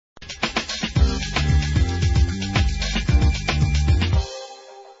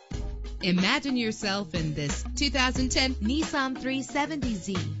Imagine yourself in this 2010 Nissan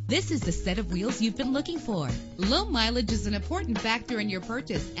 370Z. This is the set of wheels you've been looking for. Low mileage is an important factor in your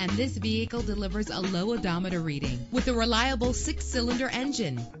purchase, and this vehicle delivers a low odometer reading with a reliable 6-cylinder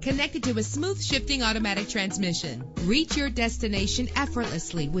engine connected to a smooth shifting automatic transmission. Reach your destination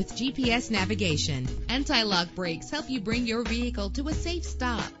effortlessly with GPS navigation. Anti-lock brakes help you bring your vehicle to a safe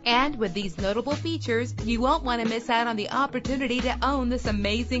stop. And with these notable features, you won't want to miss out on the opportunity to own this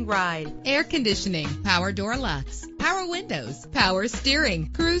amazing ride. Air conditioning, power door locks, power windows, power steering,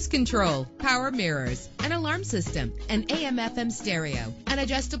 cruise control, power mirrors, an alarm system, an AM/FM stereo, an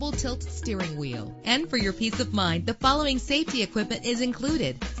adjustable tilt steering wheel. And for your peace of mind, the following safety equipment is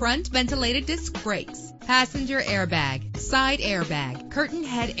included: front ventilated disc brakes, passenger airbag, side airbag, curtain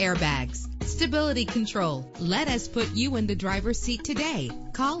head airbags, stability control. Let us put you in the driver's seat today.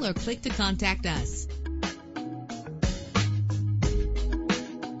 Call or click to contact us.